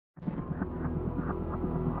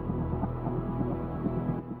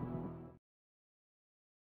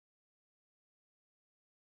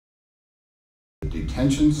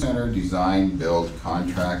detention center design build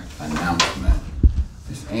contract announcement.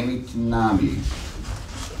 Ms. Amy Tanami,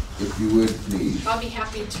 if you would please. I'll be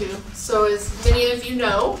happy to. So as many of you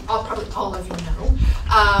know, probably all of you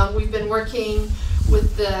know, we've been working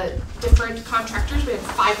with the different contractors. We had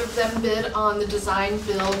 5 of them bid on the design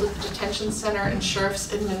build of the detention center and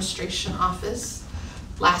sheriff's administration office.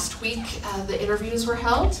 Last week, the interviews were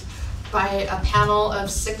held by a panel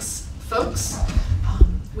of 6 folks.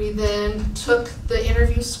 We then took the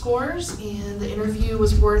interview scores, and the interview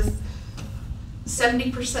was worth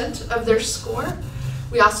 70% of their score.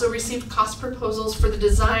 We also received cost proposals for the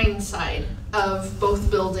design side of both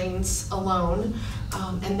buildings alone,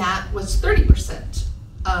 and that was 30%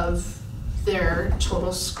 of their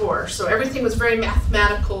total score. So everything was very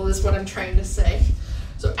mathematical is what I'm trying to say.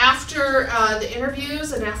 So after the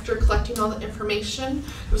interviews and after collecting all the information,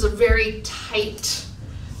 it was a very tight,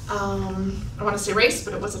 I want to say race,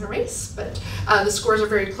 but it wasn't a race, but the scores are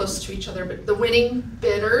very close to each other. But the winning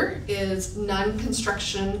bidder is Nunn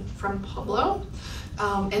Construction from Pueblo.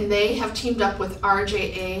 And they have teamed up with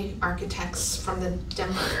RJA Architects from the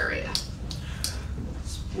Denver area.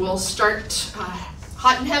 We'll start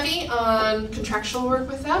hot and heavy on contractual work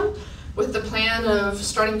with them, with the plan of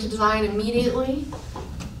starting to design immediately.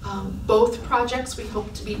 Both projects we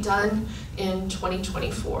hope to be done in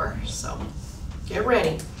 2024. So get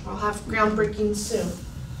ready. We'll have groundbreaking soon.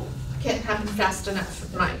 Can't happen fast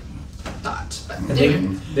enough, my thought. But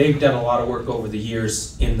they've done a lot of work over the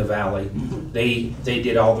years in the valley. They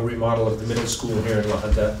did all the remodel of the middle school here in La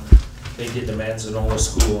Junta. They did the Manzanola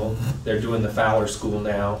School. They're doing the Fowler School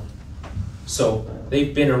now. So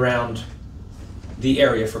they've been around the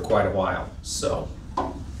area for quite a while. So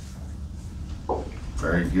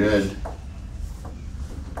Very good.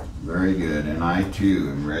 Very good. And I too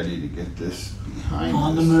am ready to get this behind us.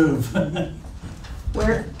 On the move.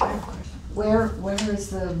 Where is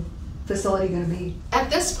the facility going to be? at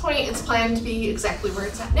this point, it's planned to be exactly where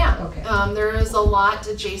it's at now. Okay. There is a lot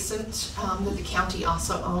adjacent that the county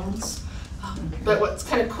also owns. But what's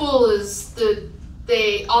kind of cool is that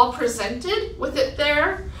they all presented with it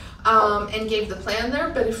there and gave the plan there,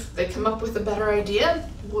 but if they come up with a better idea,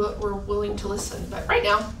 we're willing to listen. But right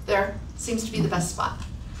now, there seems to be the best spot.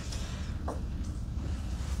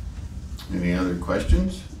 Any other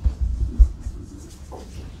questions?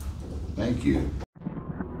 Thank you.